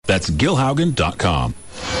That's gilhaugen.com.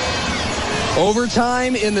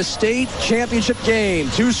 Overtime in the state championship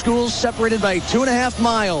game. Two schools separated by 2.5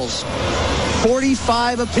 miles.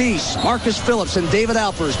 45 apiece. Marcus Phillips and David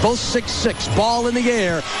Alpers, both 6'6", ball in the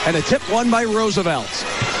air, and a tip won by Roosevelt.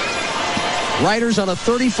 Riders on a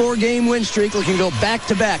 34-game win streak looking to go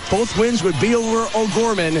back-to-back. Both wins would be over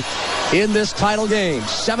O'Gorman in this title game.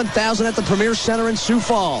 7,000 at the Premier Center in Sioux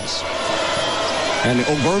Falls. And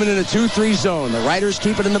O'Gorman in a 2-3 zone. The Riders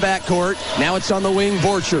keep it in the backcourt. Now it's on the wing,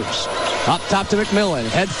 Borchers. Up top to McMillan.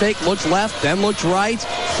 Head fake, looks left, then looks right.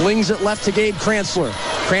 Flings it left to Gabe Kranzler.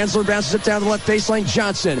 Kranzler bounces it down to the left baseline.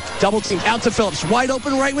 Johnson, double team, out to Phillips. Wide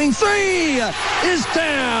open right wing, three is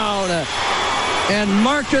down. And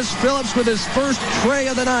Marcus Phillips with his first tray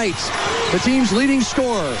of the night. The team's leading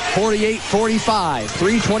scorer, 48-45.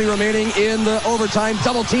 3:20 remaining in the overtime.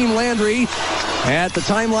 Double team Landry at the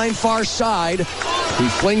timeline far side. He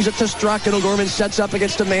flings it to Struck, and O'Gorman sets up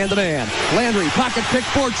against a man-to-man. Landry, pocket pick,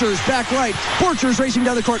 Borchers, back right. Borchers racing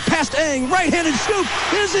down the court, past Eng, right-handed scoop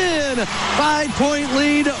is in. 5-point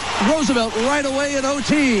lead, Roosevelt right away in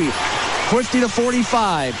OT.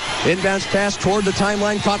 50-45. Inbounds pass toward the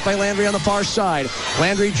timeline, caught by Landry on the far side.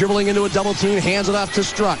 Landry dribbling into a double team, hands it off to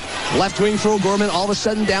Struck. Left wing for O'Gorman, all of a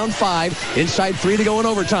sudden down 5. Inside 3 to go in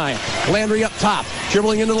overtime. Landry up top,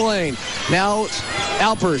 dribbling into the lane. Now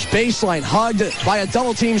Alpers, baseline, hugged by a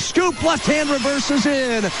double team scoop. Left hand reverses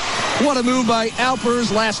in. What a move by Alpers,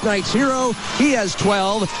 last night's hero. He has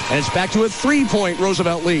 12, and it's back to a 3-point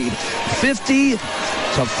Roosevelt lead.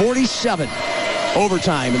 50-47.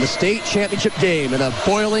 Overtime in the state championship game in a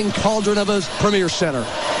boiling cauldron of a Premier Center.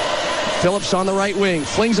 Phillips on the right wing,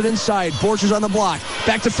 flings it inside. Borchers on the block.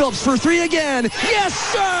 Back to Phillips for 3 again. Yes,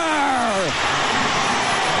 sir!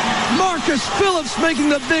 Marcus Phillips making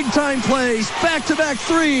the big-time plays. Back-to-back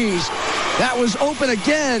threes. That was open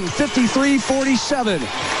again. 53-47.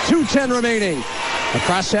 2:10 remaining.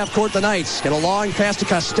 Across half court, the Knights get a long pass to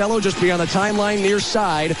Costello just beyond the timeline near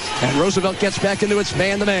side, and Roosevelt gets back into its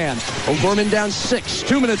man-to-man. O'Gorman down 6.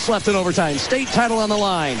 2 minutes left in overtime. State title on the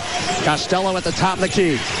line. Costello at the top of the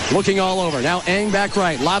key, looking all over. Now Eng back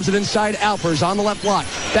right, lobs it inside. Alpers on the left block.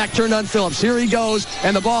 Back turned on Phillips. Here he goes,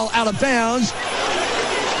 and the ball out of bounds.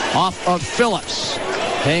 Off of Phillips.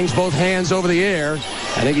 Hangs both hands over the air.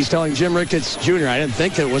 I think he's telling Jim Ricketts Jr., I didn't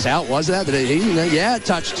think it was out, was that? Yeah, it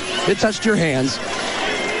touched your hands.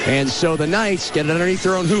 And so the Knights get it underneath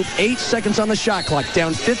their own hoop. 8 seconds on the shot clock.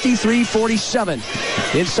 Down 53-47.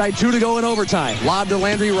 Inside 2 to go in overtime. Lob to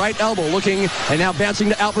Landry, right elbow. Looking, and now bouncing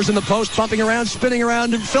to Alpers in the post. Bumping around, spinning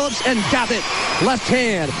around to Phillips, and got it. Left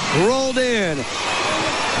hand, rolled in.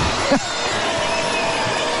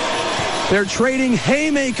 They're trading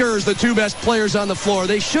haymakers, the two best players on the floor.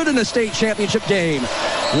 They should in a state championship game.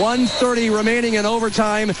 1:30 remaining in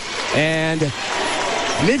overtime, and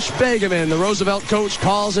Mitch Begeman, the Roosevelt coach,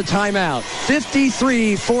 calls a timeout.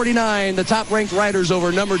 53-49, the top-ranked Riders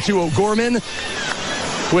over number 2 O'Gorman,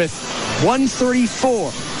 with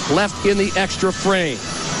 1:34 left in the extra frame.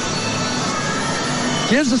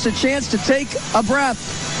 Gives us a chance to take a breath.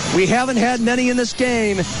 We haven't had many in this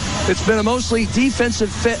game. It's been a mostly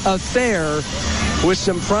defensive affair with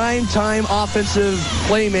some prime-time offensive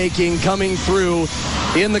playmaking coming through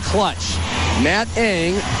in the clutch. Matt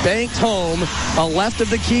Eng banked home a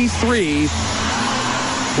left-of-the-key 3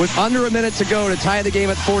 with under a minute to go to tie the game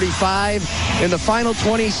at 45. In the final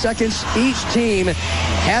 20 seconds, each team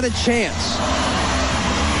had a chance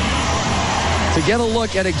to get a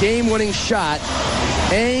look at a game-winning shot.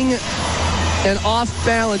 Eng, an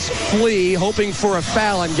off-balance Flea, hoping for a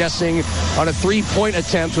foul, I'm guessing, on a 3-point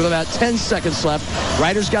attempt with about 10 seconds left.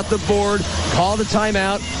 Riders got the board, called a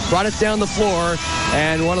timeout, brought it down the floor,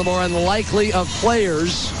 and one of the more unlikely of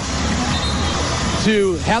players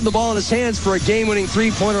to have the ball in his hands for a game-winning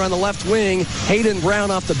 3-pointer on the left wing, Hayden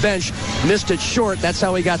Brown off the bench, missed it short. That's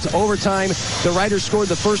how he got to overtime. The Riders scored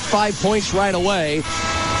the first 5 points right away,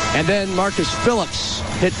 and then Marcus Phillips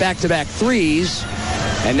hit back-to-back threes.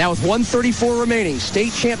 And now with 1:34 remaining,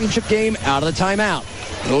 state championship game out of the timeout.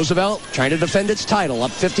 Roosevelt trying to defend its title,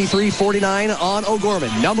 up 53-49 on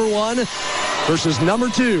O'Gorman. Number 1 versus number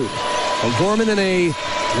 2. O'Gorman in a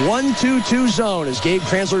 1-2-2 zone as Gabe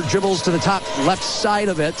Kranzler dribbles to the top left side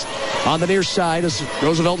of it on the near side as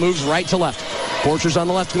Roosevelt moves right to left. Borchers on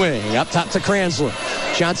the left wing, up top to Kranzler.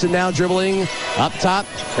 Johnson now dribbling up top.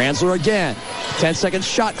 Kranzler again. 10 seconds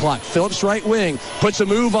shot clock. Phillips right wing, puts a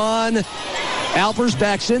move on. Alpers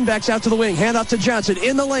backs in, backs out to the wing. Hand off to Johnson.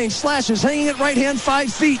 In the lane, slashes, hanging it right hand,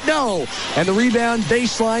 5 feet. No. And the rebound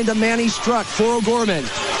baseline to Manny Struck for O'Gorman.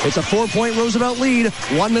 It's a 4-point Roosevelt lead.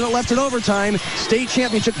 1 minute left in overtime. State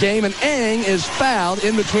championship game, and Eng is fouled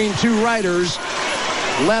in between two Riders.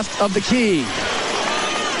 left of the key.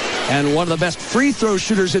 And one of the best free throw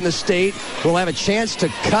shooters in the state will have a chance to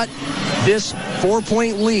cut this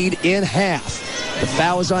 4-point lead in half. The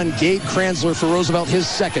foul is on Gabe Kranzler for Roosevelt, his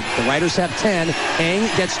second. The Riders have 10. Eng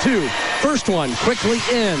gets 2. First one quickly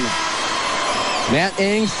in. Matt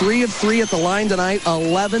Eng, 3 of 3 at the line tonight,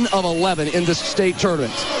 11 of 11 in this state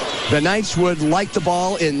tournament. The Knights would like the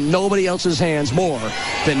ball in nobody else's hands more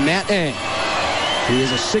than Matt Eng. He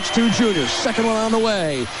is a 6'2 junior. Second one on the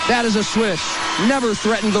way. That is a swish. Never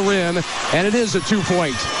threatened the rim, and it is a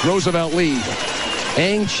 2-point Roosevelt lead.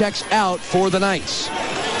 Eng checks out for the Knights.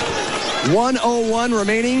 1:01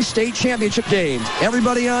 remaining state championship game.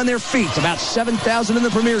 Everybody on their feet. About 7,000 in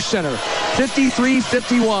the Premier Center.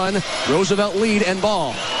 53-51. Roosevelt lead and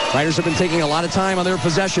ball. Riders have been taking a lot of time on their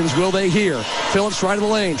possessions. Will they here? Phillips right of the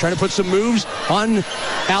lane. Trying to put some moves on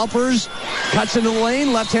Alpers. Cuts into the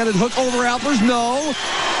lane. Left-handed hook over Alpers. No.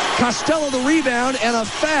 Costello the rebound and a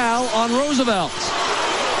foul on Roosevelt.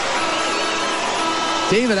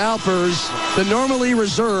 David Alpers, the normally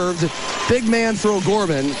reserved big man for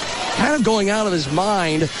O'Gorman, kind of going out of his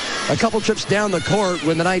mind a couple trips down the court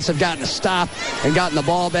when the Knights have gotten a stop and gotten the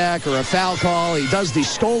ball back or a foul call. He does the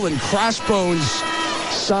stolen crossbones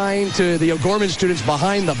sign to the O'Gorman students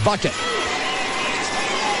behind the bucket.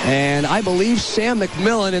 And I believe Sam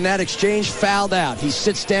McMillan in that exchange fouled out. He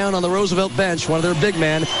sits down on the Roosevelt bench, one of their big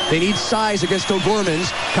men. They need size against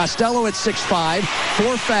O'Gorman's. Costello at 6'5",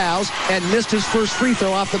 4 fouls, and missed his first free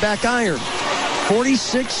throw off the back iron.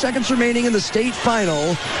 46 seconds remaining in the state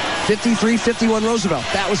final. 53-51 Roosevelt.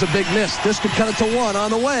 That was a big miss. This could cut it to 1 on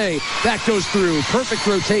the way. That goes through. Perfect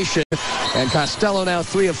rotation. And Costello now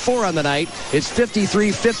 3 of 4 on the night. It's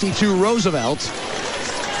 53-52 Roosevelt.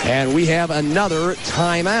 And we have another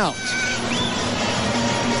timeout.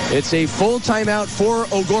 It's a full timeout for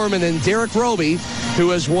O'Gorman and Derek Roby, who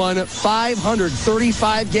has won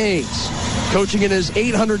 535 games. Coaching in his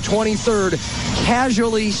 823rd,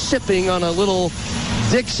 casually sipping on a little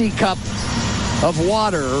Dixie cup of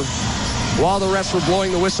water while the refs were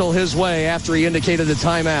blowing the whistle his way after he indicated the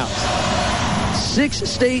timeout. 6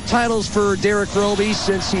 state titles for Derek Roby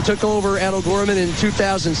since he took over at O'Gorman in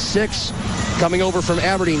 2006, coming over from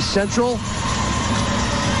Aberdeen Central.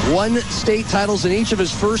 1 state titles in each of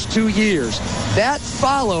his first 2 years. That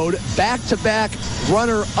followed back-to-back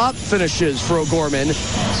runner-up finishes for O'Gorman.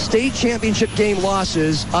 State championship game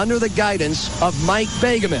losses under the guidance of Mike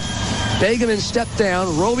Begeman. Begeman stepped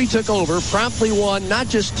down. Roby took over, promptly won not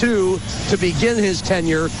just 2 to begin his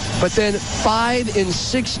tenure, but then 5 in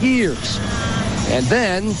 6 years. And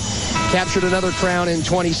then captured another crown in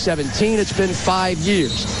 2017. It's been 5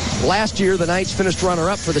 years. Last year, the Knights finished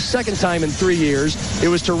runner-up for the second time in 3 years. It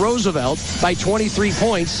was to Roosevelt by 23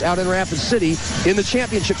 points out in Rapid City in the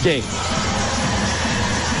championship game.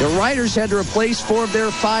 The Riders had to replace 4 of their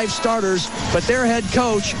 5 starters, but their head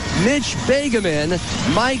coach, Mitch Begeman,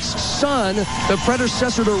 Mike's son, the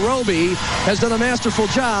predecessor to Roby, has done a masterful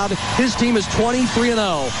job. His team is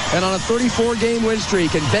 23-0 and on a 34-game win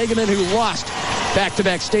streak. And Begeman, who lost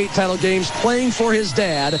back-to-back state title games playing for his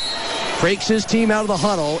dad, breaks his team out of the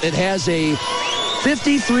huddle. It has a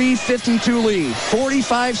 53-52 lead.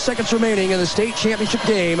 45 seconds remaining in the state championship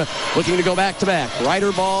game. Looking to go back-to-back.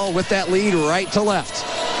 Rider ball with that lead right to left.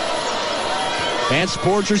 Vance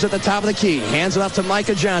Borchers at the top of the key. Hands it off to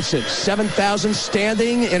Micah Johnson. 7,000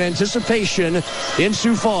 standing in anticipation in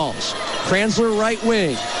Sioux Falls. Kranzler right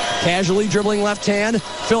wing. Casually dribbling left hand.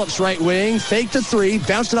 Phillips right wing. Fake to 3.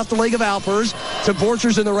 Bounced it off the leg of Alpers to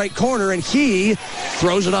Borchers in the right corner. And he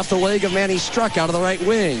throws it off the leg of Manny Struck out of the right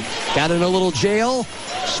wing. Got in a little jail.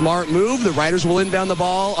 Smart move. The Riders will inbound the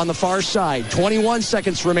ball on the far side. 21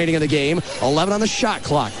 seconds remaining in the game. 11 on the shot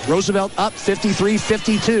clock. Roosevelt up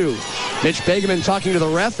 53-52. Mitch Begeman talking to the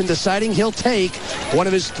ref and deciding he'll take one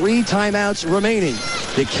of his 3 timeouts remaining.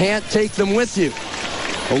 You can't take them with you.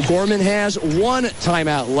 O'Gorman has 1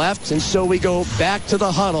 timeout left, and so we go back to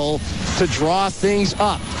the huddle to draw things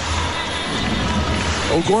up.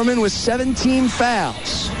 O'Gorman with 17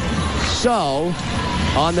 fouls. So,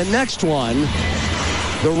 on the next one,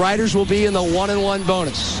 the Riders will be in the 1-and-1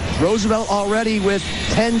 bonus. Roosevelt already with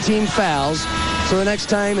 10 team fouls, so the next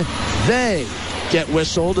time they get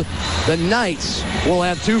whistled, the Knights will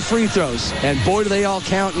have 2 free throws, and boy do they all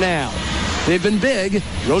count now. They've been big.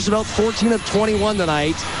 Roosevelt 14 of 21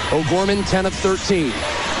 tonight. O'Gorman 10 of 13.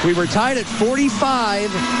 We were tied at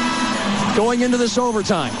 45 going into this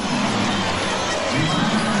overtime.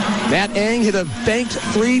 Matt Eng hit a banked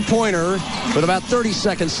 3-pointer with about 30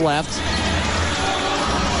 seconds left.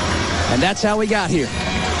 And that's how we got here.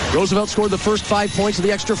 Roosevelt scored the first 5 points of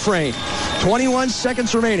the extra frame. 21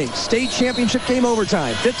 seconds remaining. State championship game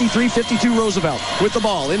overtime. 53-52 Roosevelt with the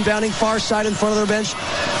ball. Inbounding far side in front of their bench.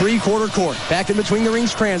 Three-quarter court. Back in between the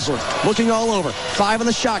rings, Kranzler. Looking all over. 5 on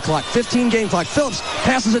the shot clock. 15 game clock. Phillips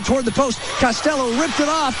passes it toward the post. Costello ripped it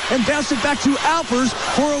off and bounced it back to Alpers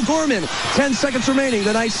for O'Gorman. 10 seconds remaining.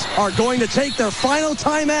 The Knights are going to take their final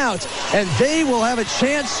timeout, and they will have a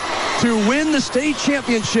chance to win the state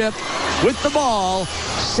championship with the ball.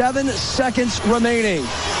 7 seconds remaining.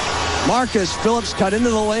 Marcus Phillips cut into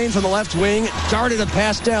the lane from the left wing, darted a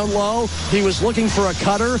pass down low. He was looking for a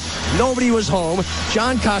cutter. Nobody was home.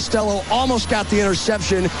 John Costello almost got the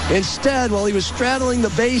interception. Instead, while he was straddling the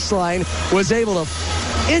baseline, was able to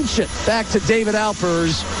inch it back to David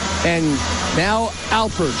Alpers. And now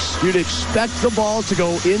Alpers, you'd expect the ball to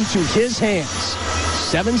go into his hands.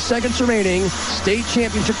 7 seconds remaining. State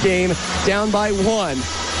championship game down by 1.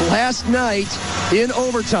 Last night in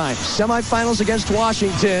overtime, semifinals against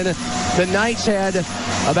Washington, the Knights had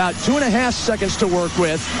about 2.5 seconds to work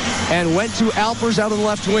with and went to Alpers out on the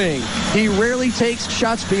left wing. He rarely takes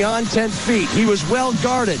shots beyond 10 feet. He was well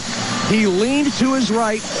guarded. He leaned to his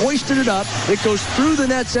right, hoisted it up. It goes through the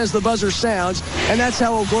nets as the buzzer sounds, and that's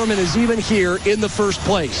how O'Gorman is even here in the first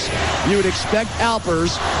place. You would expect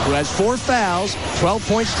Alpers, who has 4 fouls, 12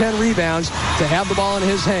 points, 10 rebounds, to have the ball in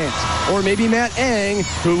his hands. Or maybe Matt Eng,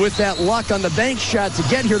 who with that luck on the bank shot to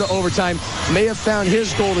get here to overtime, may have found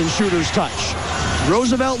his golden shooter's touch.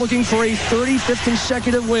 Roosevelt looking for a 35th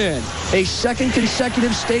consecutive win, a second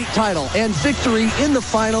consecutive state title, and victory in the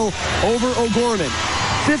final over O'Gorman.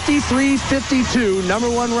 53-52, number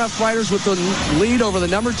 1 Rough Riders with the lead over the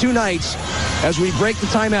number 2 Knights as we break the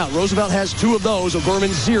timeout. Roosevelt has 2 of those,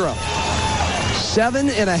 O'Gorman 0.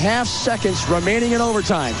 7.5 seconds remaining in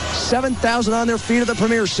overtime. 7,000 on their feet at the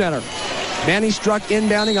Premier Center. Manny Struck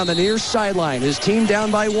inbounding on the near sideline. His team down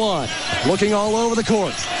by 1. Looking all over the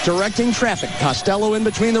court. Directing traffic. Costello in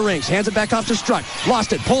between the rings. Hands it back off to Struck.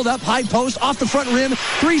 Lost it. Pulled up. High post. Off the front rim.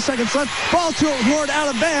 3 seconds left. Ball toward out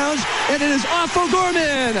of bounds. And it is off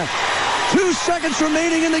O'Gorman. 2 seconds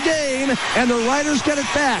remaining in the game. And the Riders get it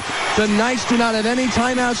back. The Knights do not have any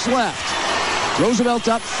timeouts left. Roosevelt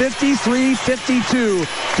up 53-52.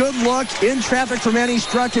 Good luck in traffic for Manny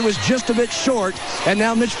Struck. It was just a bit short. And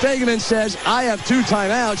now Mitch Begeman says, I have 2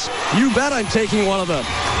 timeouts. You bet I'm taking one of them.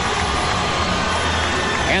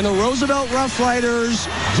 And the Roosevelt Rough Riders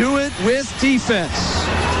do it with defense.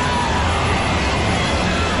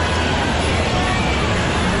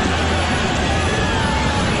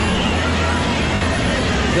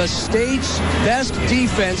 The state's best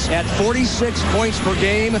defense at 46 points per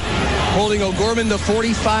game, holding O'Gorman to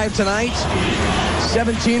 45 tonight.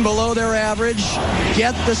 17 below their average.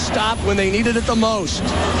 Get the stop when they needed it the most.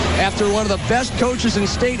 After one of the best coaches in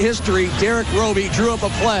state history, Derek Roby, drew up a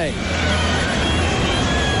play.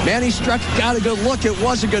 Manny Struck got a good look. It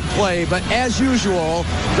was a good play, but as usual,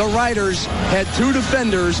 the Riders had 2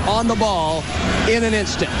 defenders on the ball in an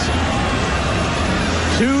instant.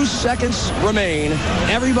 2 seconds remain.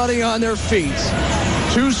 Everybody on their feet.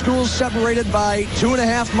 2 schools separated by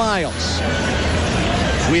 2.5 miles.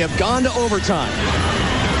 We have gone to overtime.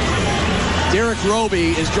 Derek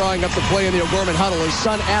Roby is drawing up the play in the O'Gorman huddle. His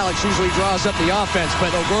son Alex usually draws up the offense,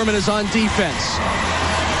 but O'Gorman is on defense.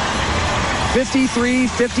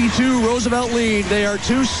 53-52 Roosevelt lead. They are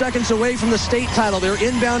 2 seconds away from the state title. They're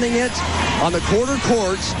inbounding it on the quarter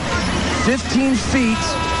court, 15 feet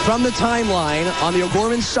from the timeline on the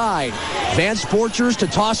O'Gorman side. Vance Borchers to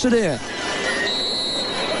toss it in.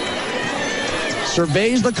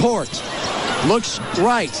 Surveys the court. Looks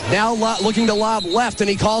right. Now looking to lob left, and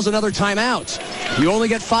he calls another timeout. You only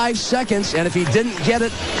get 5 seconds, and if he didn't get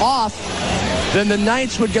it off, then the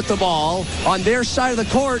Knights would get the ball on their side of the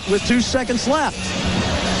court with 2 seconds left.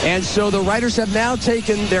 And so the Riders have now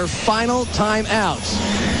taken their final timeouts.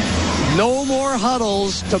 No more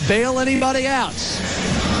huddles to bail anybody out.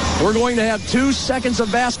 We're going to have 2 seconds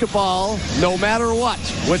of basketball no matter what,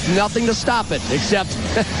 with nothing to stop it except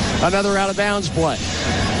another out-of-bounds play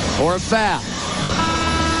or a foul.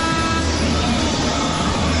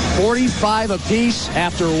 45 apiece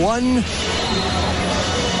after 1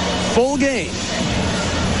 full game.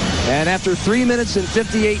 And after 3 minutes and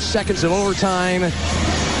 58 seconds of overtime,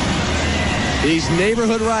 these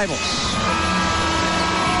neighborhood rivals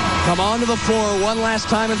come onto the floor one last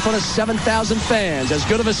time in front of 7,000 fans. As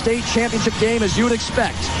good of a state championship game as you would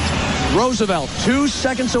expect. Roosevelt, 2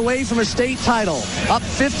 seconds away from a state title. Up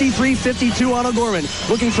 53-52 on O'Gorman.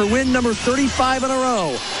 Looking for win number 35 in a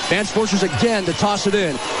row. Vance Borchers again to toss it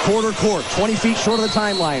in. Quarter court, 20 feet short of the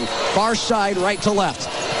timeline. Far side, right to left.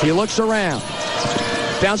 He looks around.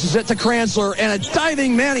 bounces it to Kranzler, and a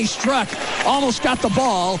diving Manny Struck almost got the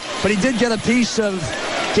ball, but he did get a piece of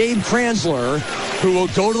Gabe Kranzler, who will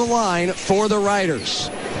go to the line for the Riders.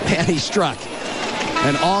 Manny Struck,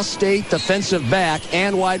 an all-state defensive back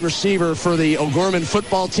and wide receiver for the O'Gorman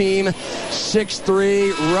football team.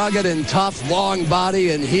 6'3", rugged and tough, long body,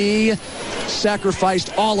 and he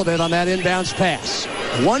sacrificed all of it on that inbounds pass.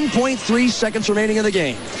 1.3 seconds remaining in the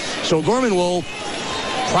game. So O'Gorman will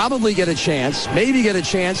probably get a chance, maybe get a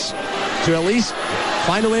chance to at least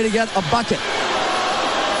find a way to get a bucket.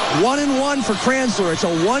 1-1 for Kranzler. It's a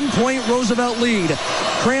 1-point Roosevelt lead.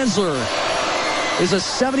 Kranzler is a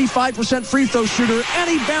 75% free throw shooter, and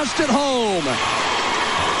he bounced it home.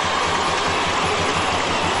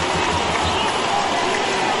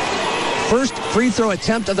 First free throw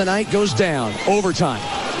attempt of the night goes down. Overtime.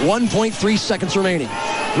 1.3 seconds remaining.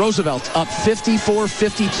 Roosevelt up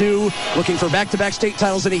 54-52, looking for back-to-back state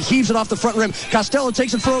titles, and he heaves it off the front rim. Costello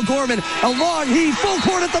takes it for O'Gorman. A long heave, full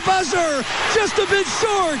court at the buzzer. Just a bit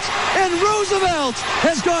short. And Roosevelt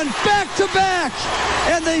has gone back-to-back.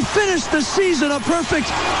 And they finish the season a perfect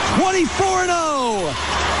 24-0.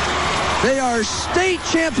 They are state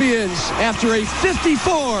champions after a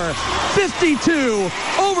 54-52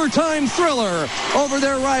 overtime thriller over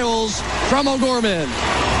their rivals from O'Gorman.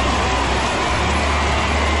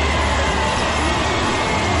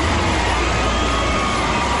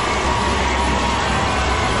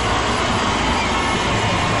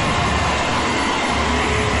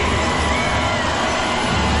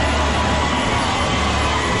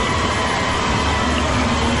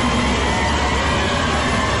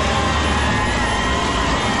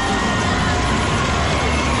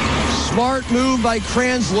 Smart move by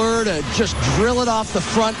Kranzler to just drill it off the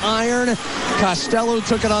front iron. Costello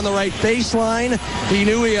took it on the right baseline. He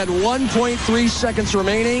knew he had 1.3 seconds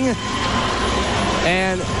remaining.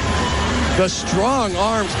 And the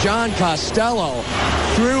strong-armed John Costello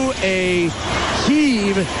threw a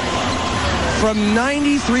heave from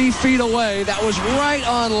 93 feet away that was right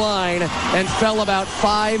on line and fell about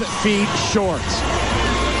 5 feet short.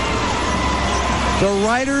 The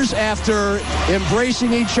Riders, after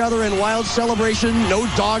embracing each other in wild celebration, no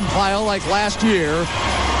dog pile like last year.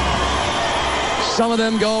 Some of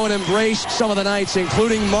them go and embrace some of the Knights,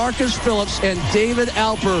 including Marcus Phillips and David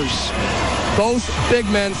Alpers, both big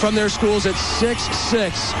men from their schools at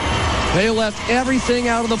 6'6". They left everything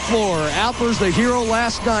out of the floor. Alpers, the hero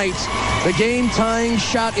last night, the game-tying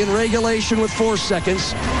shot in regulation with 4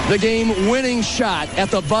 seconds. The game-winning shot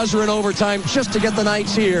at the buzzer in overtime just to get the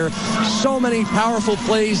Knights here. So many powerful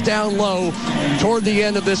plays down low toward the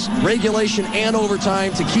end of this regulation and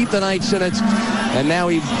overtime to keep the Knights in it. And now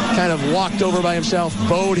he kind of walked over by himself,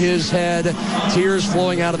 bowed his head, tears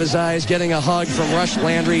flowing out of his eyes, getting a hug from Rush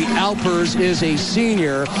Landry. Alpers is a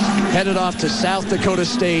senior, headed off to South Dakota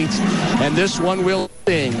State, and this one will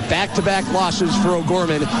sting. Back-to-back losses for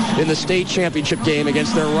O'Gorman in the state championship game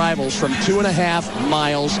against their rivals from 2.5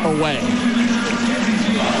 miles away.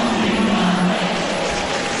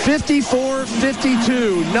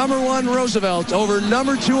 54-52, number 1 Roosevelt over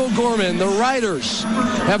number 2 O'Gorman. The Riders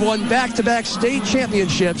have won back-to-back state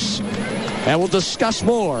championships, and we'll discuss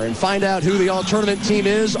more and find out who the all-tournament team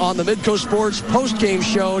is on the Midco Sports post-game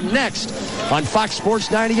show next on Fox Sports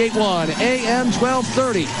 98.1, AM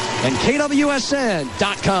 1230, and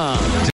KWSN.com.